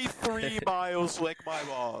 23 miles like my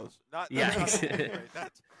balls. Yeah.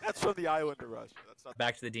 That's from the island to Russia. That's not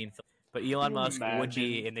back to the Dean. But Elon Musk would imagine?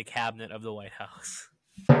 be in the cabinet of the White House.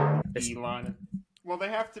 Elon. Well, they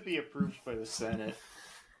have to be approved by the Senate.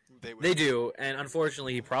 They do, and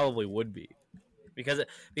unfortunately, he probably would be. Because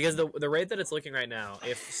the rate that it's looking right now,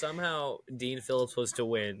 if somehow Dean Phillips was to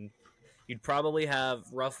win, you'd probably have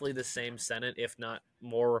roughly the same Senate, if not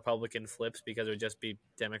more Republican flips, because it would just be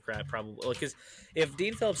Democrat probably. Because if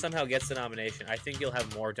Dean Phillips somehow gets the nomination, I think you'll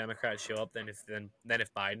have more Democrats show up than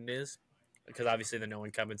if Biden is, because obviously the no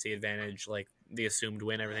incumbency advantage, like the assumed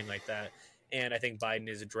win, everything like that. And I think Biden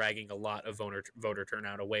is dragging a lot of voter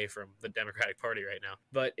turnout away from the Democratic Party right now.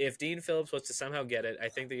 But if Dean Phillips was to somehow get it, I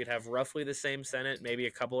think that you'd have roughly the same Senate, maybe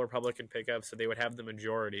a couple Republican pickups, so they would have the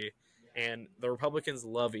majority. And the Republicans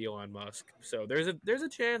love Elon Musk, so there's a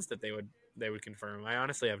chance that they would confirm. I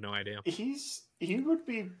honestly have no idea. He would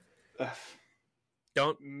be.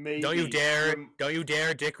 Don't you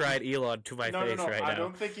dare dick ride Elon to my face right now. I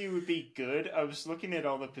don't think he would be good. I was looking at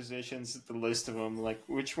all the positions, the list of them, like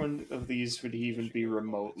which one of these would he even be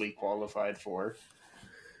remotely qualified for?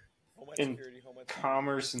 And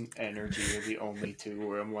commerce and energy are the only two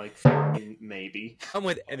where I'm like, maybe.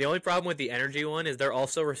 The only problem with the energy one is they're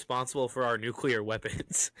also responsible for our nuclear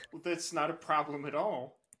weapons. Well, that's not a problem at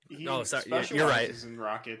all. He specializes you're right. in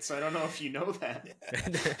rockets. I don't know if you know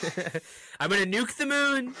that. I'm gonna nuke the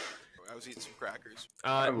moon. I was eating some crackers.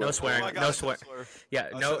 No swearing. Oh No swear. Yeah,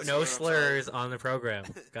 no slurs on the program.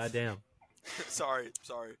 Goddamn. Sorry.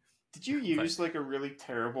 Did you use like a really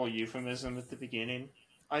terrible euphemism at the beginning?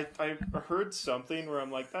 I heard something where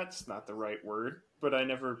I'm like, that's not the right word, but I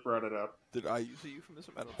never brought it up. Did I use a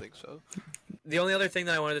euphemism? I don't think so. The only other thing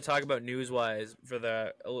that I wanted to talk about news-wise for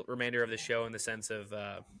the remainder of the show in the sense of...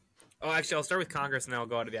 actually, I'll start with Congress, and then I'll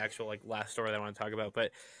go on to the actual last story that I want to talk about.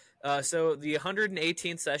 But so the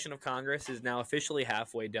 118th session of Congress is now officially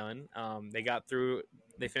halfway done.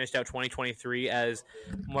 They finished out 2023 as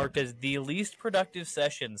marked as the least productive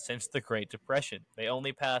session since the Great Depression. They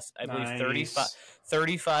only passed, I believe,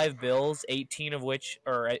 35 bills, 18 of which,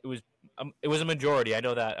 or it was a majority. I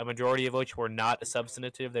know that a majority of which were not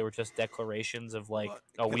substantive. They were just declarations of we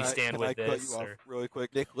stand with this. Cut you off really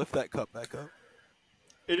quick, Nick. Lift that cup back up.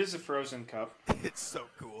 It is a frozen cup. It's so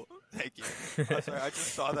cool. Thank you. I'm sorry, I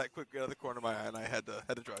just saw that quickly out of the corner of my eye, and I had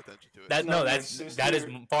to draw attention to it. That is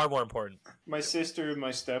far more important. My sister and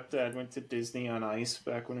my stepdad went to Disney on Ice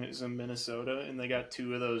back when it was in Minnesota, and they got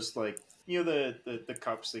two of those the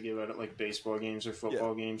cups they give out at baseball games or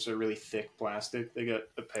football games. They're really thick plastic. They got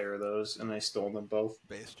a pair of those, and I stole them both.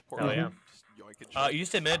 Oh yeah. You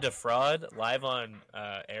just admitted to fraud live on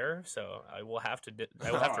air, so I will have to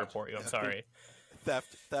report you. I'm sorry.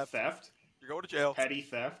 Theft. You're going to jail. Petty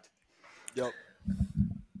theft. Yep.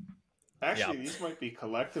 Actually, these might be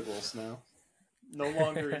collectibles now. No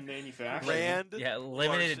longer in manufacturing.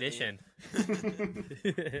 Limited edition.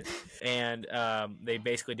 And they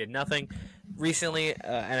basically did nothing. Recently,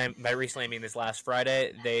 by recently I mean this last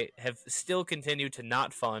Friday, they have still continued to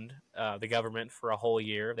not fund the government for a whole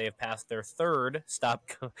year. They have passed their third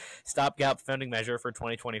stopgap funding measure for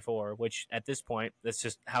 2024, which at this point, that's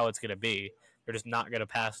just how it's going to be. They're just not going to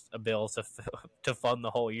pass a bill to fund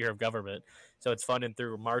the whole year of government. So it's funded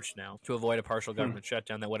through March now to avoid a partial government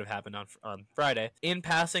shutdown that would have happened on Friday. In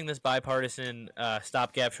passing this bipartisan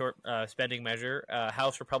stopgap short spending measure,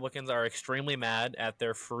 House Republicans are extremely mad at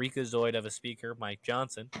their freakazoid of a speaker, Mike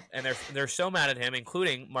Johnson, and they're so mad at him,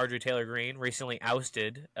 including Marjorie Taylor Greene, recently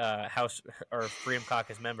ousted House or Freedom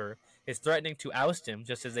Caucus member, is threatening to oust him,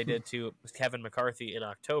 just as they did to Kevin McCarthy in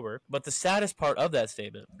October. But the saddest part of that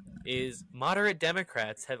statement is moderate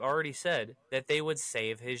Democrats have already said that they would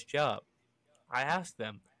save his job. I asked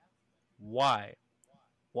them, why?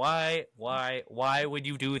 Why would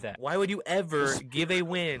you do that? Why would you ever give a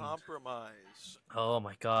win? Compromise. Oh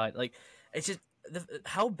my God. Like, it's just,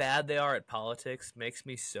 how bad they are at politics makes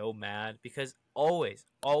me so mad, because always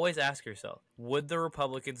ask yourself, would the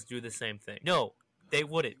Republicans do the same thing? No, they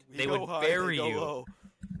wouldn't. They would bury you.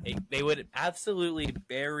 They would absolutely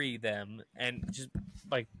bury them and just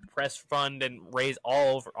like press fund and raise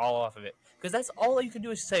all off of it, because that's all you can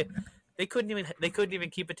do is say they couldn't even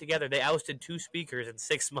keep it together. They ousted 2 speakers in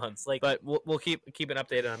 6 months. Like, but we'll keep an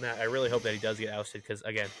update on that. I really hope that he does get ousted, because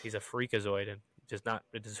again, he's a freakazoid and does not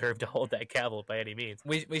deserve to hold that gavel by any means.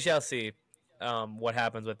 We shall see what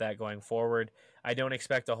happens with that going forward. I don't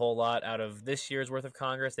expect a whole lot out of this year's worth of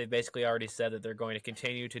Congress. They've basically already said that they're going to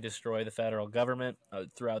continue to destroy the federal government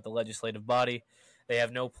throughout the legislative body. They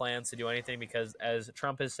have no plans to do anything because, as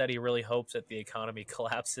Trump has said, he really hopes that the economy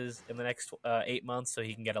collapses in the next 8 months so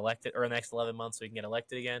he can get elected, or the next 11 months so he can get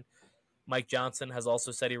elected again. Mike Johnson has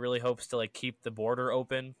also said he really hopes to keep the border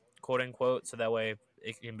open, quote unquote, so that way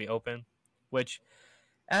it can be open, which,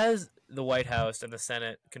 as the White House and the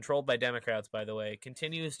Senate, controlled by Democrats, by the way,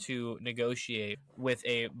 continues to negotiate with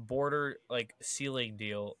a border ceiling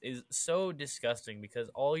deal, is so disgusting, because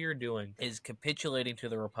all you're doing is capitulating to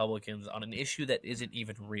the Republicans on an issue that isn't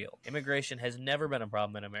even real. Immigration has never been a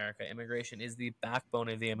problem in America. Immigration is the backbone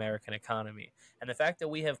of the American economy. And the fact that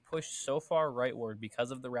we have pushed so far rightward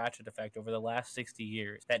because of the ratchet effect over the last 60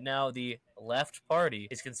 years, that now the left party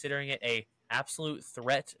is considering it a absolute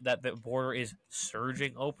threat that the border is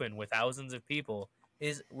surging open with thousands of people,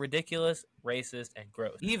 is ridiculous, racist, and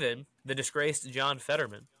gross. Even the disgraced John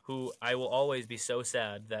Fetterman, who I will always be so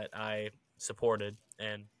sad that I supported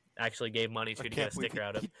and actually gave money to get a sticker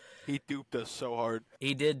out of. He duped us so hard.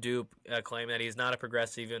 He did dupe, claim that he's not a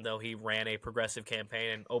progressive, even though he ran a progressive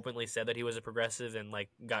campaign and openly said that he was a progressive, and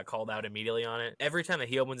got called out immediately on it. Every time that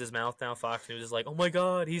he opens his mouth now, Fox News is like, "Oh my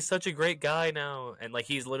God, he's such a great guy now," and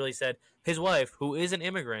he's literally said his wife, who is an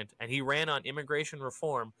immigrant and he ran on immigration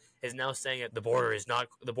reform, is now saying that the border is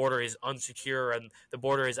unsecure and the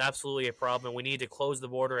border is absolutely a problem and we need to close the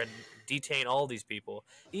border and detain all these people.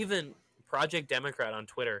 Even Project Democrat on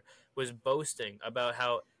Twitter was boasting about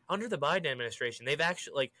how under the Biden administration, they've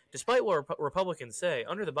actually, despite what Republicans say,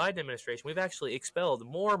 under the Biden administration, we've actually expelled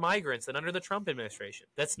more migrants than under the Trump administration.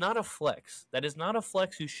 That's not a flex. That is not a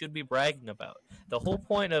flex you should be bragging about. The whole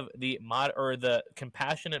point of the the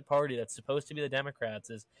compassionate party that's supposed to be the Democrats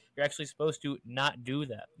is you're actually supposed to not do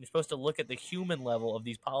that. You're supposed to look at the human level of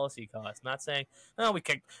these policy costs, not saying, "Oh, we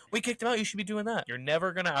kicked him out, you should be doing that." You're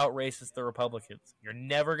never going to out-racist the Republicans. You're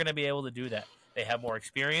never going to be able to do that. They have more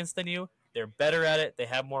experience than you. They're better at it. They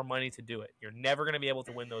have more money to do it. You're never going to be able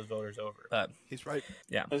to win those voters over. But he's right.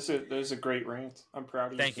 Yeah. There's a great rant. I'm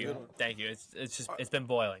proud of you. Thank you. It's been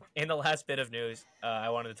boiling. And the last bit of news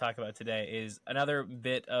I wanted to talk about today is another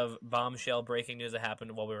bit of bombshell breaking news that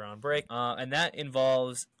happened while we were on break. And that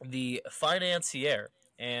involves the financier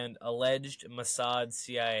and alleged Mossad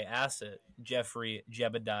CIA asset, Jeffrey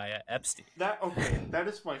Jebediah Epstein. That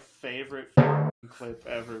is my favorite clip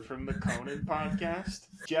ever from the Conan podcast.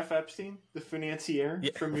 Jeff Epstein, the financier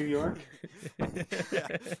from New York.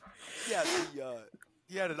 He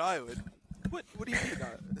had an island. What do you mean?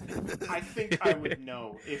 I think I would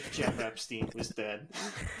know if Jeff Epstein was dead.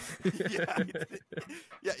 He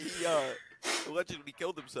allegedly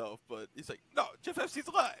killed himself, but he's like, no, Jeff Epstein's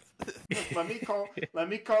alive. Let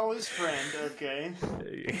me call his friend, okay?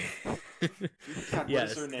 God, what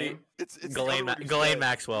is her name? It's Ghislaine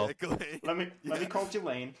Maxwell. Yeah, Let me call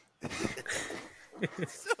Jelaine.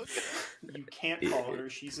 So good. You can't call her.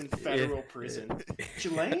 She's in federal prison.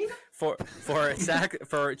 Jelaine? For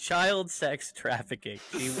child sex trafficking.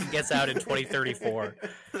 She gets out in 2034.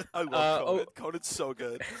 I love Conan. Conan's so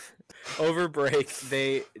good. Over break,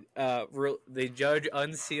 the judge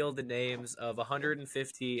unsealed the names of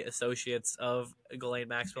 150 associates of Ghislaine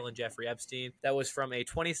Maxwell and Jeffrey Epstein. That was from a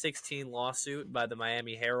 2016 lawsuit by the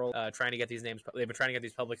Miami Herald, trying to get these names. They've been trying to get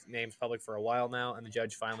these names public for a while now, and the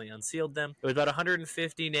judge finally unsealed them. It was about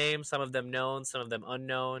 150 names, some of them known, some of them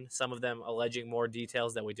unknown, some of them alleging more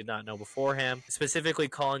details that we did not know beforehand. Specifically,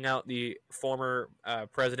 calling out the former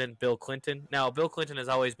president Bill Clinton. Now, Bill Clinton has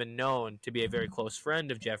always been known to be a very close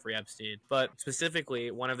friend of Jeffrey Epstein, but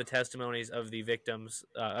specifically, one of the testimonies of the victims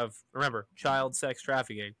of, remember, child sex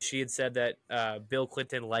trafficking, she had said that Bill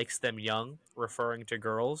Clinton likes them young, referring to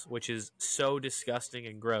girls, which is so disgusting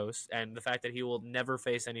and gross, and the fact that he will never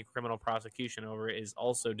face any criminal prosecution over it is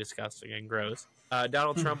also disgusting and gross.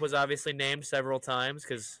 Donald Trump was obviously named several times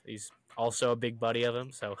because he's also a big buddy of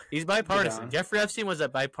him, so he's bipartisan. Jeffrey Epstein was a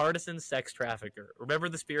bipartisan sex trafficker. Remember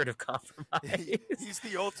the spirit of compromise. He's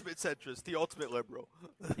the ultimate centrist, the ultimate liberal.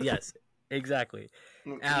 Yes, exactly.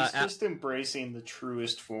 He's just embracing the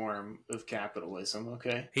truest form of capitalism,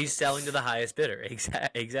 okay? He's selling to the highest bidder.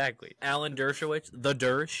 Exactly. Alan Dershowitz, the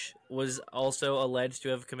Dersh, was also alleged to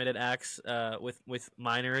have committed acts with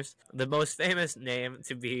minors. The most famous name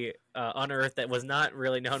to be unearthed that was not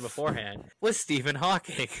really known beforehand was Stephen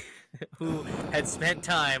Hawking, who had spent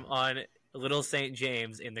time on Little St.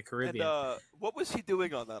 James in the Caribbean. And what was he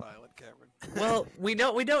doing on that island, Cameron? Well, we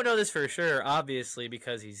don't know this for sure, obviously,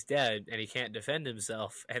 because he's dead and he can't defend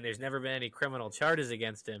himself, and there's never been any criminal charges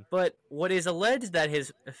against him. But what is alleged that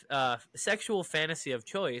his sexual fantasy of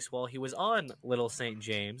choice while he was on Little St.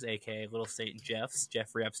 James, aka Little St.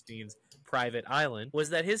 Jeffrey Epstein's private island,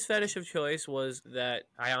 was that his fetish of choice was that,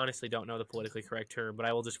 I honestly don't know the politically correct term, but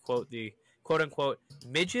I will just quote the quote-unquote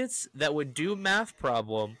midgets that would do math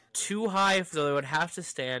problem too high so they would have to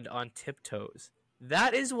stand on tiptoes.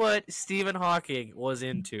 That is what Stephen Hawking was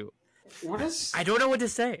into. What is... I don't know what to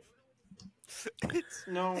say.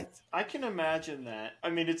 I can imagine that. I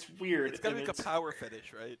mean, it's weird. It's gotta be a power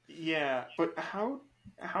fetish, right? Yeah, but how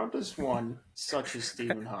does one, such as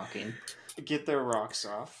Stephen Hawking, get their rocks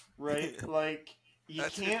off, right? Like,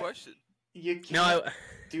 That's a good question. You can't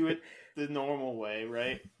do it the normal way,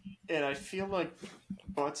 right? And I feel like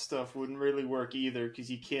butt stuff wouldn't really work either because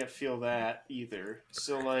you can't feel that either.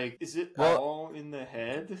 So, like, is it all in the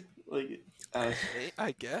head? Like,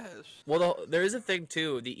 I guess. Well, there is a thing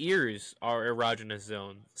too. The ears are erogenous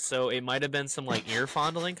zones, so it might have been some like ear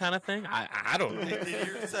fondling kind of thing. I don't know. The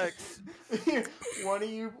ear sex. One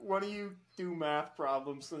of you do math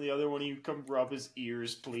problems, and the other one of you come rub his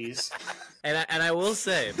ears, please. And I will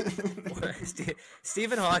say,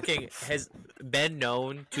 Stephen Hawking has been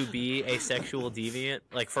known to be a sexual deviant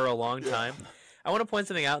like for a long time. I want to point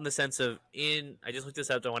something out in the sense of I just looked this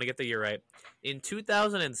up. I want to get the year right. In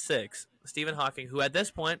 2006, Stephen Hawking, who at this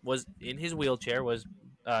point was in his wheelchair, was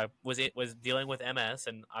dealing with MS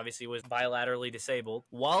and obviously was bilaterally disabled.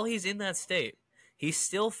 While he's in that state, he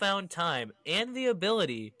still found time and the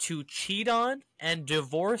ability to cheat on and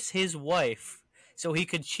divorce his wife so he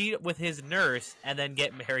could cheat with his nurse and then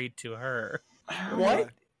get married to her. What?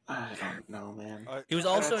 I don't know, man. He was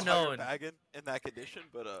also known in that condition,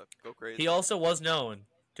 but go crazy. He also was known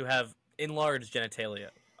to have enlarged genitalia.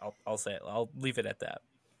 I'll say it. I'll leave it at that.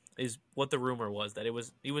 Is what the rumor was, that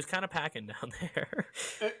he was kind of packing down there.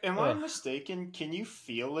 Am I mistaken? Can you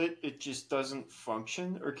feel it? It just doesn't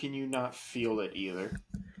function, or can you not feel it either?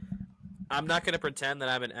 I'm not going to pretend that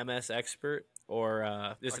I'm an MS expert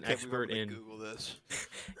or just an expert in. Google this.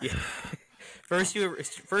 Yeah. First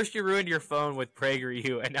you ruined your phone with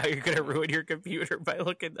PragerU, and now you're going to ruin your computer by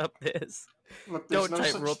looking up this. Look, don't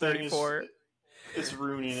type Rule 34. It's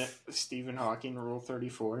ruining it. Stephen Hawking, Rule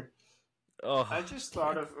 34. Oh. I just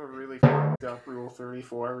thought of a really f***ed up Rule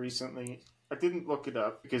 34 recently. I didn't look it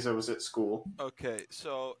up because I was at school. Okay,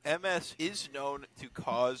 so MS is known to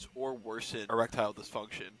cause or worsen erectile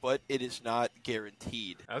dysfunction, but it is not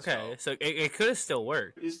guaranteed. Okay, so it could have still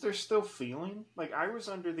worked. Is there still feeling? Like, I was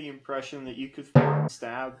under the impression that you could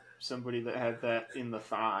stab somebody that had that in the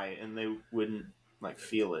thigh and they wouldn't, like,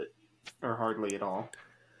 feel it. Or hardly at all.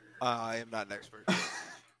 I am not an expert.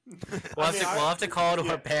 We'll have to call to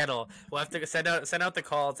our panel. We'll have to send out the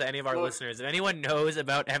call to any of our listeners. If anyone knows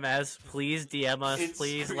about MS, please DM us.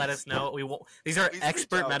 Please let us know. We won't. These are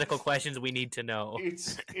expert medical questions we need to know.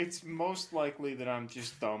 It's most likely that I'm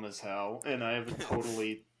just dumb as hell, and I have a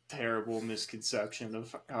totally terrible misconception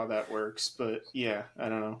of how that works. But yeah, I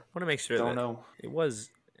don't know. I want to make sure. It was.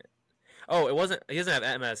 Oh, it wasn't. He doesn't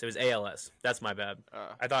have MS. It was ALS. That's my bad.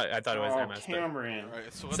 I thought it was MS. Cameron. All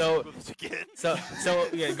right, so let's Google this again. So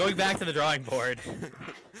yeah, going back to the drawing board.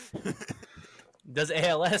 Does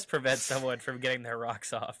ALS prevent someone from getting their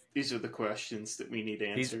rocks off? These are the questions that we need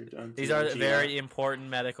answered. These are very important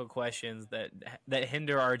medical questions that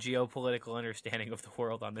hinder our geopolitical understanding of the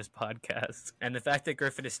world on this podcast. And the fact that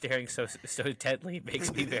Griffin is staring so intently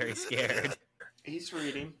makes me very scared. He's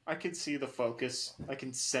reading. I can see the focus. I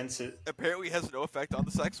can sense it. Apparently has no effect on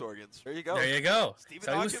the sex organs. There you go. There you go. Stephen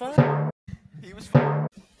so Hawking he was fine. He was fine.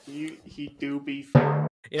 He do be.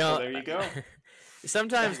 You know. So there you go.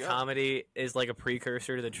 Sometimes comedy is like a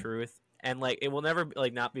precursor to the truth, and like it will never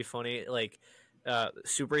like not be funny. Like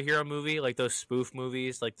superhero movie, like those spoof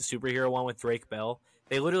movies, like the superhero one with Drake Bell.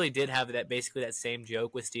 They literally did have that same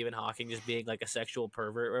joke with Stephen Hawking just being like a sexual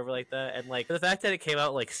pervert or whatever like that. And like the fact that it came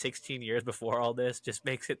out like 16 years before all this just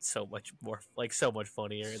makes it so much more like so much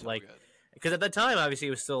funnier. So and like good. because at the time obviously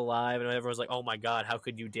he was still alive and everyone was like, oh my god, how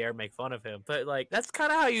could you dare make fun of him? But like that's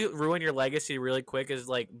kind of how you ruin your legacy really quick, is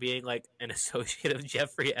like being like an associate of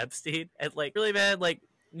Jeffrey Epstein. And like really, man, like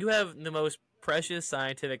you have the most precious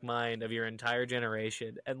scientific mind of your entire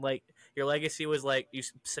generation, and like your legacy was like you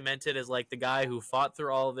cemented as like the guy who fought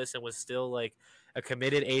through all of this and was still like a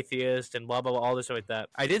committed atheist and blah blah blah, all this like that.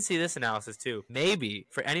 I did see this analysis too. Maybe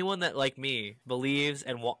for anyone that like me believes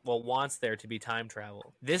and wants there to be time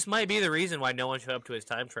travel, this might be the reason why no one showed up to his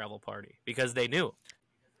time travel party, because they knew.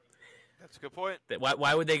 That's a good point.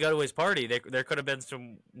 Why would they go to his party? There could have been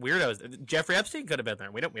some weirdos. Jeffrey Epstein could have been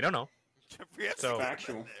there. We don't know. So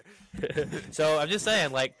factual. So I'm just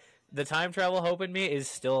saying, like, the time travel hope in me is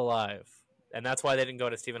still alive, and that's why they didn't go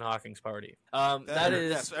to Stephen Hawking's party. That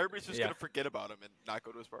is. So everybody's just gonna forget about him and not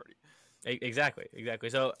go to his party. Exactly.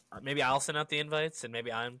 So maybe I'll send out the invites, and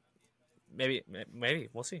maybe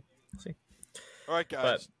we'll see. All right,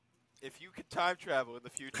 guys. If you could time travel in the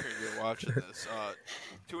future and you're watching this,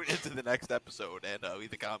 tune into the next episode and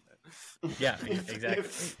leave a comment. Yeah, exactly.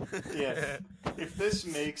 If this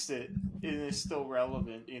makes it and is still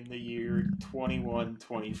relevant in the year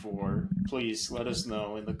 2124, please let us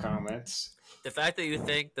know in the comments. The fact that you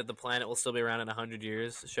think that the planet will still be around in 100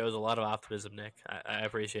 years shows a lot of optimism, Nick. I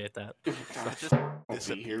appreciate that. Just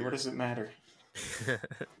be here. What does it matter?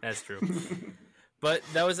 That's true. But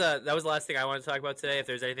that was the last thing I wanted to talk about today. If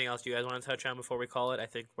there's anything else you guys want to touch on before we call it, I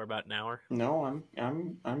think we're about an hour. No,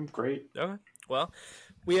 I'm great. Okay. Well,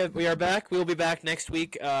 we are back. We will be back next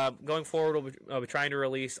week. Going forward, we'll be trying to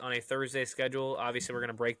release on a Thursday schedule. Obviously, we're going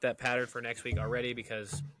to break that pattern for next week already,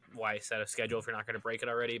 because why set a schedule if you're not going to break it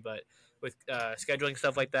already? But with scheduling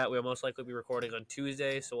stuff like that, we'll most likely be recording on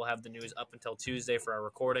Tuesday, so we'll have the news up until Tuesday for our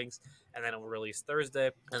recordings, and then it will release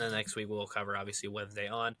Thursday, and then next week we'll cover, obviously, Wednesday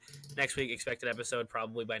on. Next week, expected episode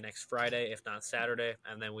probably by next Friday, if not Saturday,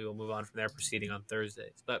 and then we will move on from there, proceeding on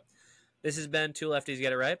Thursdays. But this has been Two Lefties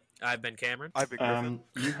Get It Right. I've been Cameron. I've been Griffin.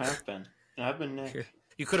 You have been. I've been Nick.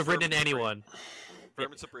 You could have written in anyone.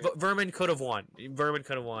 Vermin could have won. Vermin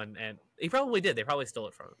could have won, and he probably did. They probably stole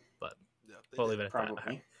it from him, but we'll leave it at that.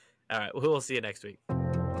 Probably. All right, we'll see you next week.